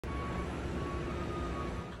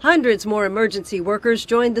Hundreds more emergency workers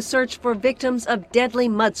joined the search for victims of deadly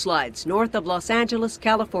mudslides north of Los Angeles,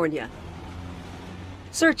 California.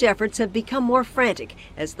 Search efforts have become more frantic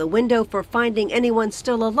as the window for finding anyone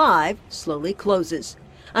still alive slowly closes.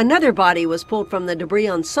 Another body was pulled from the debris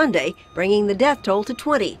on Sunday, bringing the death toll to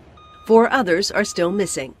 20. 4 others are still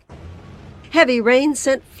missing. Heavy rain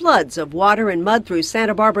sent floods of water and mud through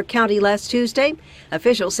Santa Barbara County last Tuesday.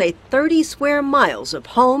 Officials say 30 square miles of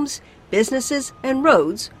homes, businesses, and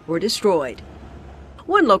roads were destroyed.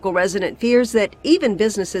 One local resident fears that even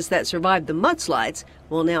businesses that survived the mudslides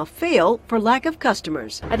will now fail for lack of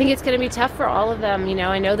customers. I think it's going to be tough for all of them.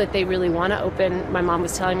 I know that they really want to open. My mom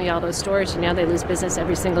was telling me all those stores, they lose business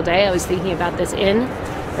every single day. I was thinking about this inn,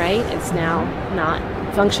 right? It's now not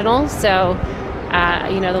functional. So,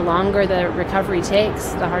 the longer the recovery takes,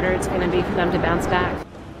 the harder it's going to be for them to bounce back.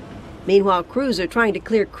 Meanwhile, crews are trying to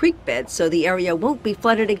clear creek beds so the area won't be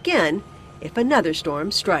flooded again if another storm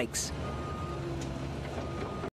strikes.